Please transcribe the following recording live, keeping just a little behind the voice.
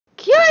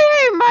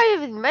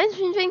Good evening,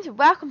 mentioning Jinx, and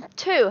welcome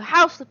to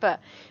House Flipper.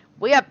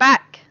 We are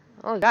back.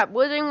 Oh god,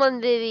 we're doing one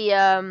of the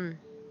I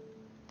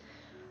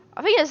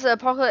think it's the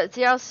Apocalypse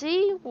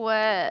DLC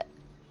where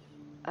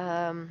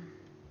the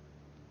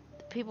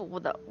people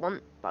that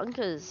want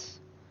bunkers.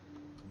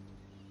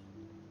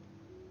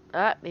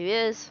 Alright, maybe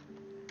it is.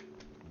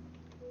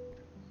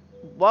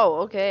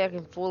 Whoa, okay, I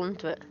can fall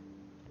into it.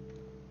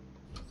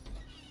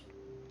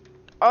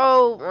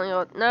 Oh my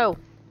god, no.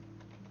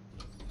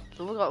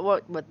 So we got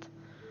work with.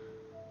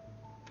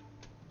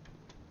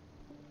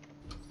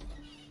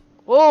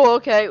 Whoa,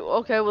 okay,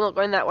 we're not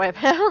going that way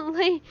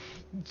apparently.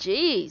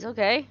 Jeez,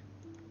 okay.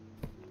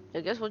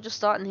 I guess we'll just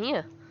start in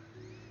here.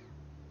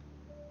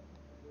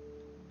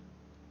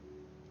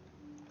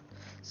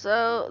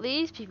 So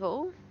these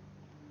people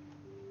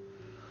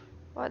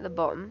right at the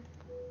bottom,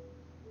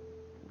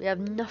 we have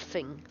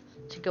nothing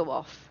to go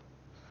off.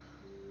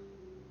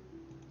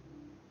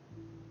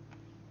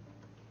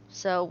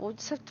 So we'll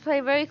just have to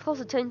pay very close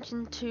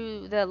attention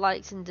to their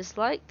likes and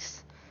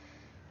dislikes.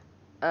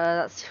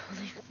 That's the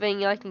only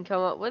thing I can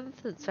come up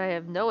with, since I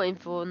have no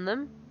info on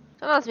them.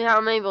 Don't ask me how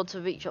I'm able to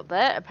reach up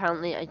there.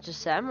 Apparently I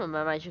just am with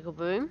my magical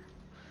broom.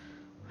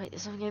 Wait,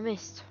 there's something I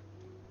missed.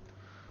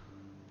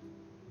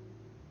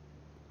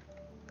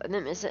 I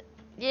didn't miss it.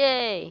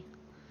 Yay!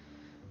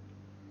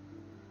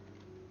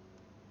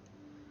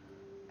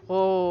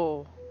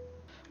 Whoa.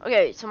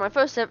 Okay, so my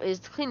first step is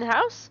to clean the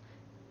house.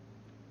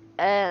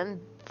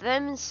 And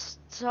then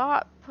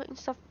start putting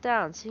stuff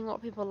down. Seeing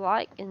what people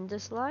like and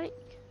dislike.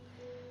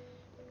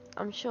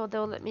 I'm sure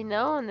they'll let me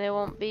know and there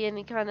won't be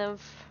any kind of...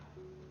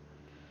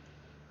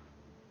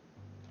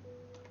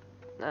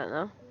 I don't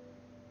know.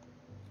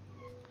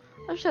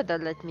 I'm sure they'll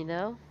let me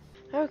know.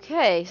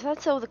 Okay, so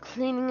that's all the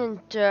cleaning and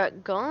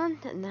dirt gone.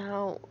 And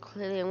now,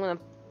 clearly I'm going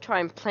to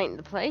try and paint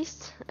the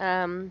place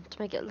to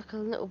make it look a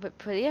little bit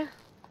prettier.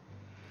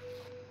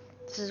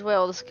 This is where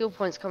all the skill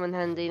points come in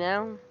handy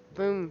now.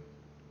 Boom.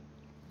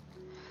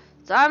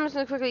 So I'm just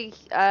going to quickly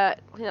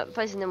clean up the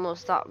place and then we'll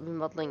start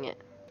remodeling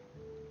it.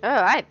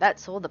 Alright,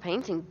 that's all the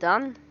painting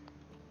done.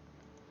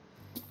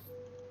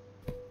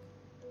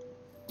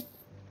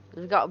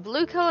 We've got a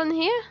blue colour in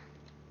here,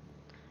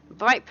 a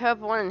bright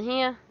purple one in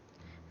here,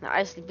 and an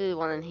icy blue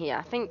one in here.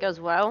 I think it goes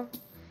well.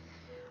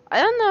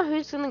 I don't know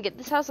who's gonna get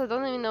this house. I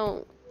don't even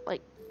know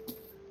like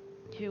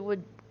who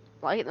would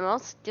like it the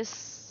most.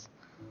 Just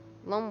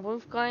Lone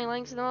Wolf guy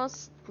likes it the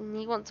most, and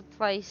he wants a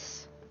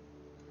place.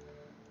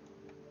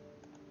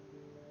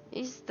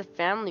 He's the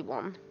family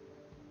one.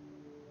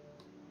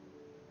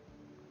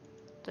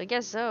 So I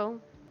guess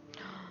so.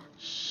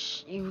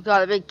 Shh, you've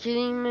gotta be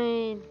kidding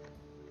me.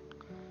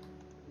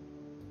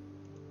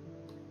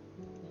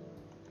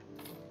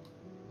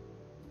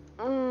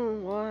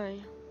 Why?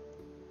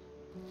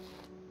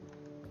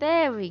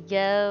 There we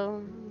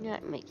go.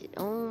 That makes it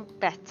all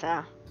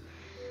better.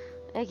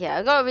 Okay,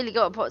 I really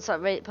gotta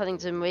putting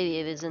some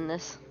radiators in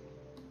this.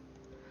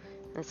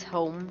 This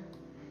home.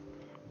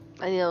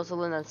 I need to also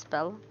learn that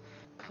spell.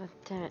 God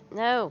damn it,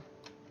 no!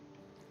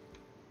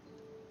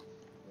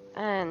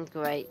 And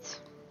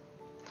great.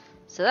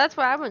 So that's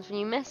what happens when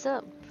you mess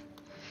up.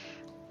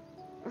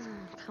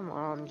 Come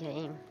on,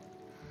 game.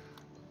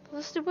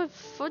 What's the stupid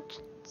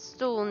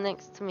footstool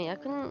next to me? I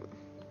couldn't...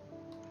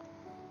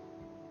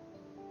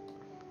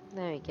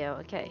 There we go,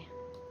 okay.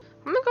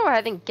 I'm gonna go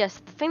ahead and guess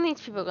the thing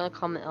these people are gonna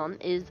comment on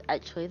is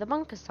actually the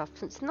bunker stuff,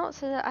 since it's not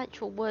the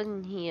actual word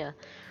in here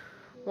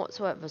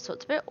whatsoever, so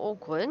it's a bit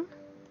awkward.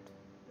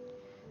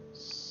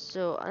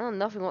 So I know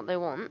nothing what they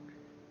want,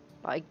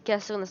 but I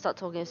guess they're gonna start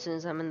talking as soon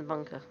as I'm in the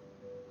bunker,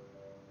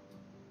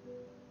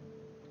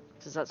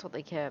 because that's what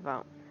they care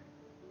about.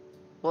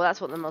 Well,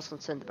 that's what they're most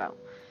concerned about.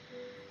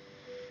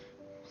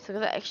 So I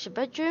got that extra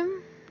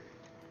bedroom.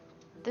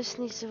 This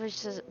needs to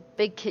reach a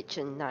big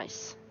kitchen,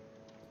 nice.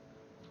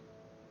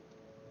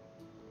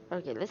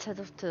 Okay, let's head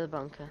off to the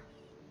bunker.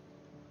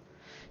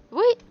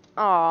 Wait!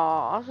 Oh,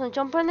 I was gonna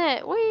jump on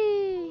it.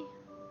 Whee!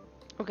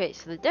 Okay,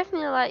 so they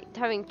definitely like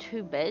having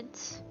 2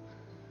 beds.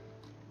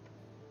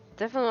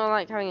 Definitely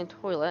like having a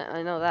toilet,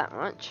 I know that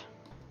much.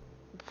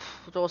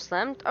 Door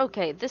slammed.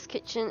 Okay, this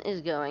kitchen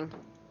is going.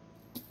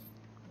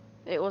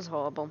 It was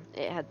horrible.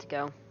 It had to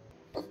go.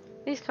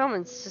 These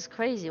comments just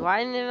crazy. Why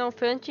didn't they know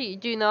furniture? You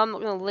do know I'm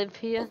not gonna live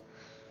here.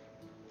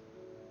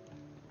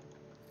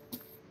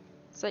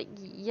 It's like,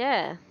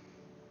 yeah.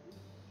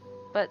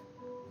 But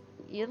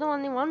you're the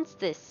one who wants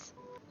this.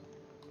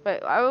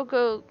 Right, I will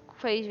go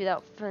crazy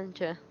without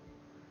furniture.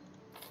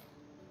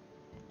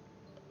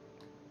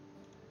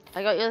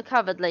 I got you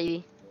covered,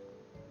 lady.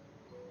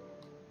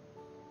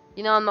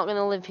 You know I'm not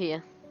gonna live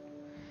here.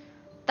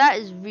 That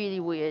is really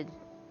weird.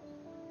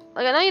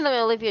 Like, I know you're not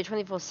gonna live here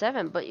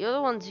 24/7, but you're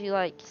the ones who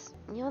like...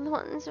 You're the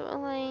ones who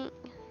are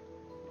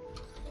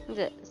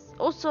like...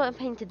 Also, I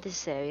painted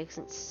this area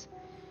since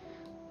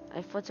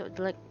I thought it would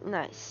look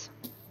nice.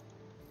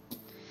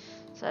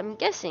 So I'm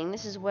guessing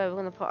this is where we're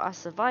gonna put our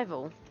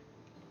survival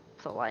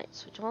light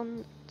switch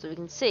on so we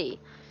can see.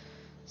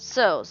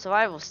 So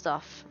survival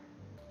stuff,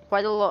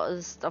 quite a lot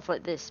of stuff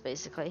like this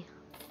basically.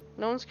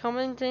 No one's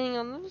commenting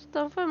on the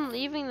stuff I'm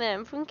leaving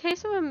them for in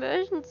case of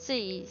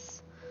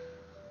emergencies.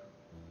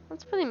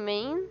 That's pretty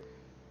mean.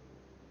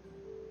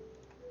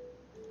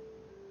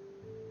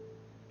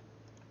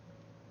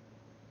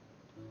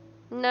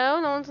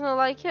 No, no one's gonna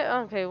like it?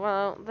 Okay,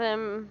 well,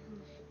 then,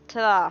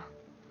 ta-da.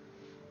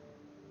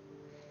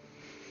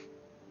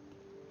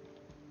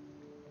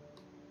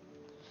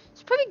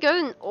 It's pretty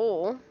good in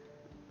all. I'm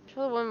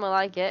sure the one will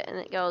like it, and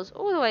it goes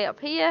all the way up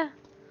here.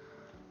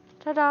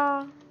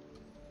 Ta-da.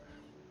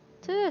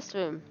 To this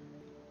room.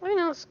 I think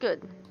it looks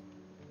good.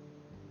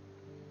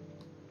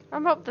 I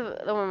hope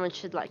the woman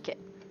should like it.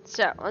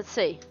 So, let's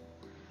see.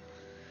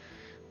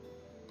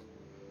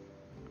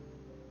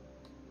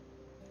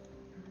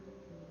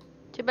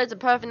 Two beds are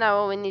perfect now.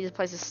 All we need is a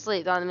place to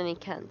sleep. Don't have any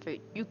canned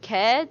food. You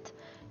cared?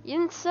 You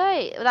didn't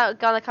say. Without a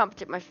gun, I can't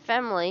protect my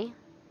family.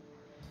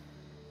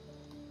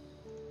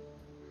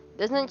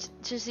 There's no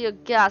to see your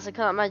gas. I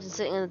can't imagine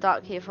sitting in the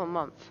dark here for a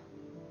month.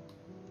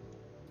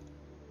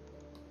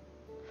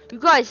 You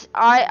guys,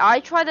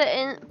 I tried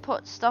to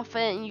put stuff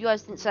in, and you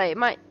guys didn't say. It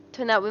might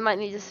turn out we might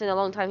need this in a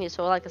long time here,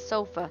 so like a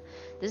sofa.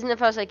 There isn't a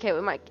first aid kit.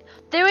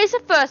 There is a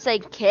first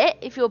aid kit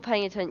if you're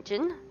paying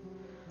attention.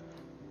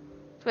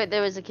 Wait,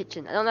 there is a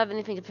kitchen. I don't have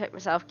anything to protect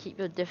myself. Keep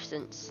your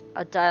distance.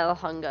 I die of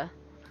hunger.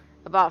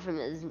 A bathroom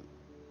it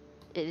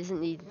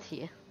isn't needed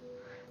here.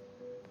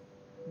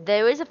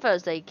 There is a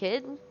first aid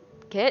kit.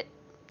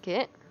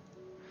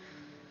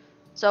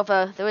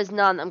 Sofa, there is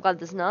none. I'm glad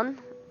there's none.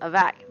 A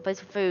rack,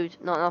 place for food,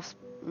 not enough,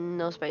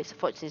 no space.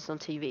 Unfortunately, it's on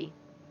TV.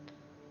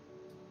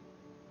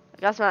 A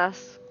gas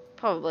mask,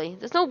 probably.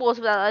 There's no water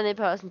without any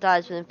person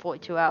dies within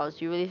 42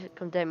 hours. You really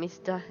condemn me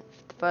to die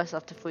first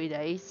after 3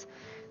 days.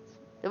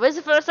 There is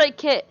a first aid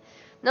kit.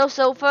 No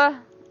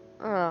sofa.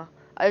 Oh,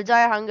 I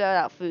die of hunger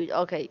without food.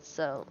 Okay,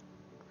 so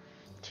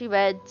 2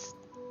 beds,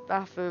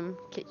 bathroom,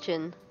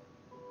 kitchen.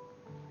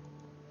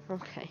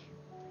 Okay.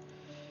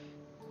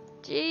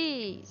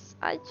 Jeez,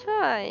 I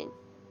tried.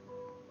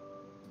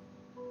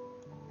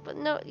 But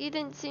no, you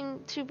didn't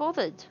seem too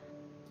bothered.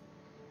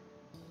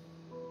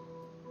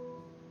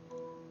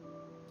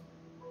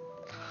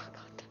 Oh,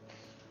 God.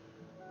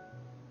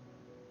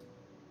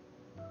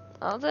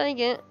 I'll take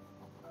it.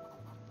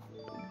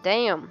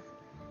 Damn.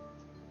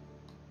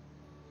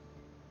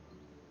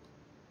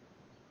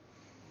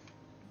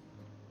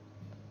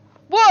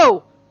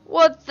 Whoa!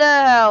 What the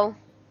hell?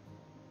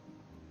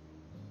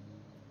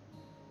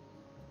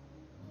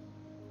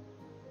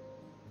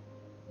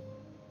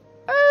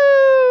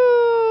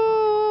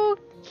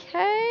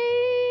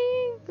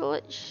 Okay.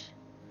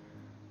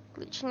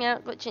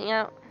 Glitching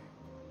out.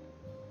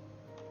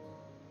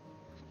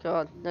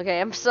 God.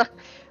 Okay, I'm stuck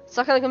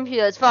on the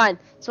computer. It's fine.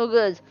 It's all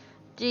good.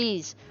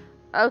 Jeez.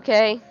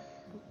 Okay.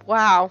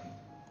 Wow.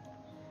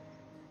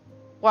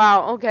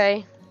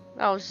 Okay.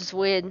 That was just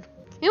weird.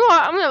 You know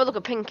what? I'm gonna have a look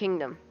at Pink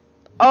Kingdom.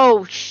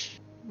 Oh,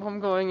 I'm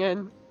going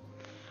in.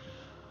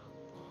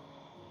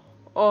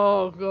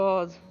 Oh,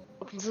 God.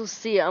 I can still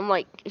see it. I'm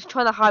like, it's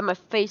trying to hide my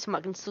face, but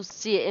I can still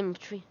see it in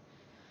between.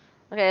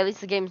 Okay, at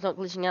least the game's not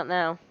glitching out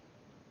now.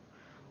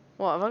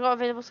 What, have I got a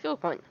available skill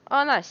point?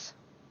 Oh, nice.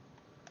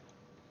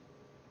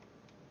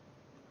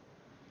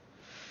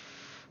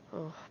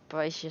 Oh,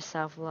 brace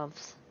yourself,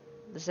 loves.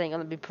 This ain't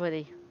gonna be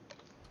pretty.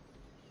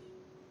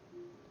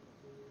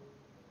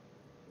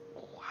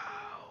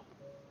 Wow.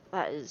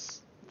 That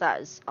is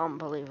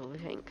unbelievably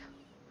pink.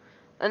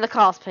 And the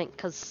car's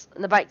pink,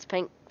 and the bike's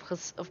pink,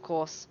 because, of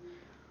course.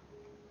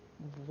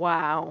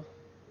 Wow.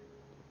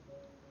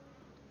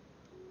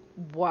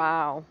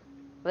 Are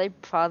they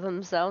proud of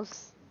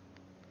themselves?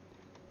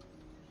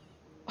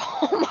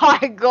 Oh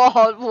my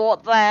God,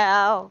 what the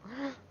hell?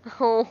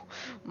 Oh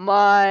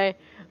my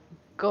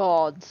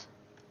God.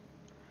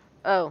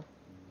 Oh.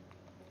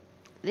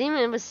 They didn't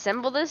even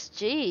assemble this?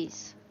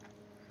 Jeez.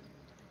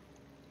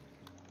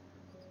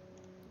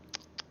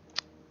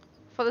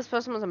 I thought this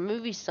person was a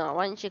movie star.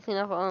 Why didn't she clean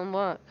up her own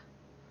work?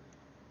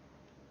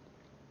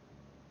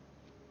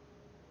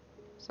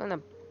 It's in a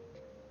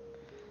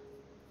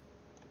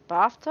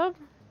bathtub?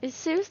 Is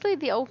seriously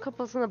the old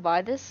couple's gonna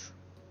buy this?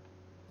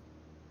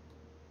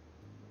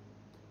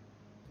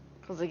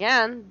 Because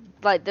again,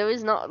 like, there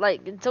is not,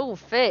 like, it's all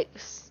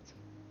fixed.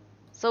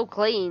 So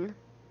clean.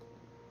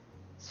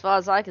 As far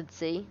as I could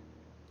see.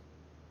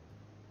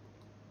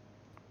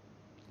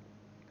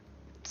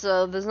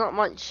 So there's not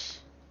much.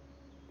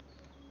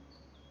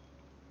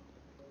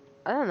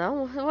 I don't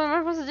know. What am I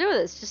supposed to do with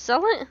this? Just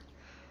sell it?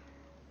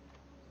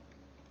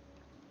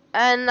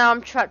 And now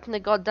I'm trapped in the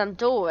goddamn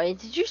doorway.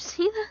 Did you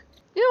see that?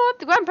 You know what?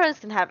 The grandparents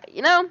can have it,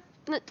 you know?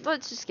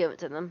 Let's just give it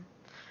to them.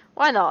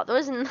 Why not? There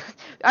isn't.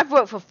 I've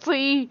worked for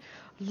 3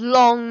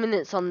 long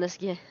minutes on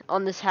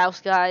this house,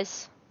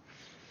 guys.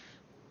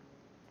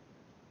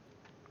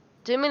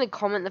 Do you mean to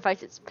comment the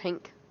fact it's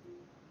pink?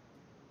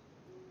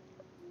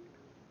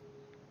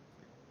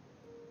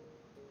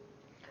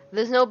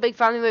 There's no big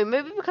family room.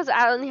 Maybe because it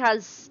only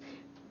has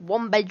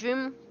 1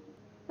 bedroom.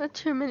 There are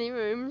too many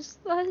rooms.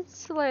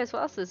 That's hilarious.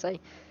 What else did they say?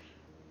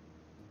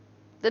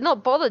 They're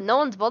not bothered. No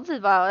one's bothered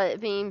about it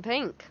being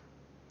pink.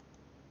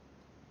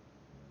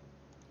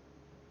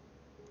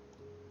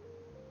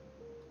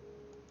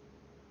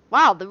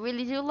 Wow, they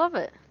really do love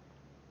it.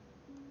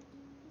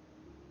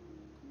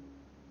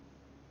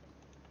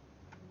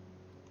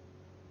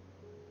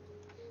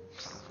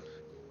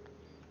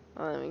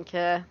 I don't even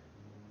care.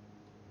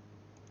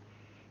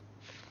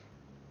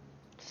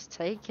 Just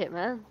take it,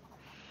 man.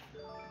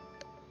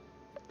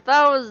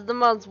 That was the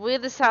most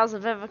weirdest house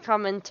I've ever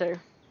come into.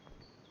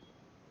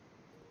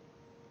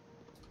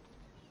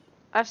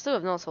 I still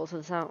have not sorted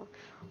this out.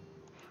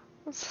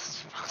 I'm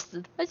such a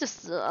bastard. I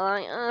just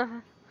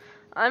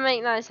I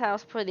make nice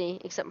house pretty,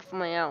 except for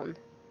my own.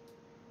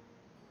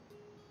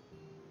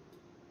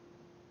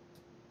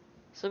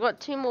 So I've got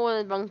 2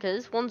 more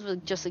bunkers. One's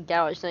with just a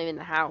garage, not even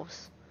the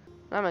house.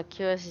 I'm a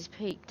curious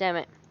peak, damn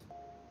it.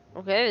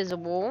 Okay, there's a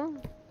wall.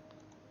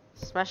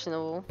 Smashing the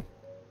wall.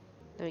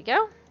 There we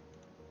go.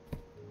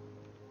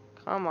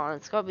 Come on,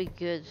 it's gotta be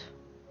good.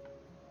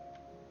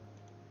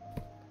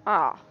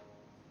 Ah.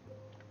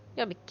 You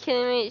gotta be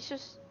kidding me, it's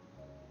just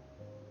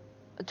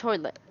a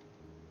toilet.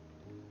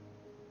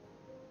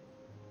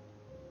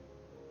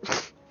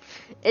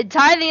 It's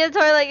hiding a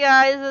toilet,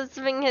 guys. There's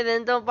something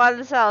hidden. Don't buy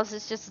this house.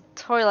 It's just a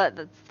toilet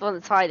that's the one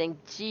that's hiding.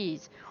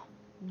 Jeez.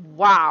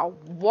 Wow.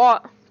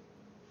 What?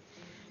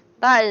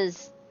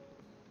 That's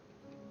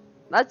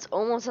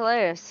almost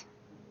hilarious.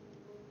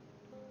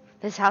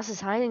 This house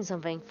is hiding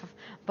something.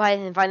 Buy it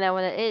and find out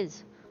what it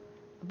is.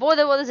 Boy,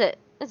 what is it?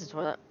 It's a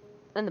toilet.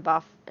 In the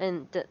bath.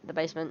 In the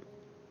basement.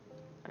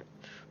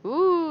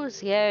 Ooh,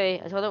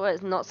 scary. I told it what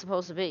it's not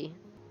supposed to be.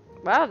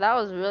 Wow, that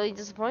was really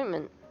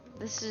disappointment.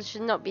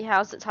 Should not be a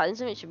house that's hiding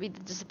something. It should be the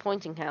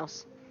disappointing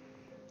house.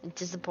 It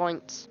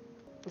disappoints.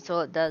 That's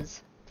all it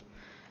does.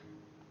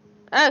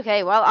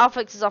 Okay, well, I'll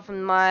fix this off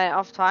in my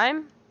off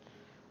time.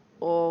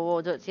 Or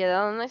we'll do it together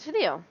on the next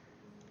video.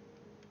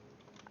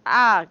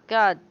 Ah,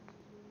 God.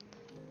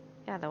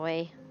 Get out of the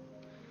way.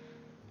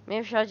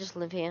 Maybe should I just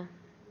live here?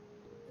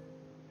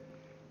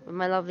 With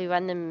my lovely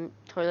random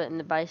toilet in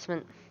the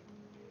basement.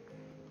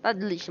 That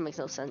literally makes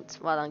no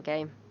sense. Well done,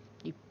 game.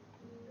 You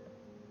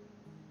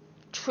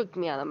tricked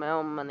me out of my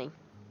own money.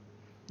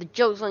 The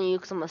joke's on you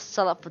because I'm going to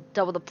sell it for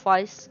double the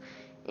price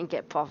and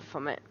get profit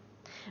from it.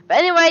 But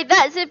anyway,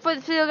 that's it for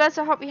this video, guys.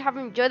 I hope you have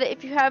enjoyed it.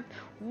 If you have,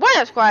 why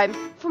not subscribe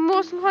for more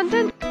awesome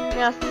content? And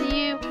I'll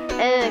see you in the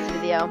next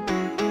video.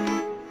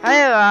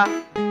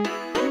 Bye.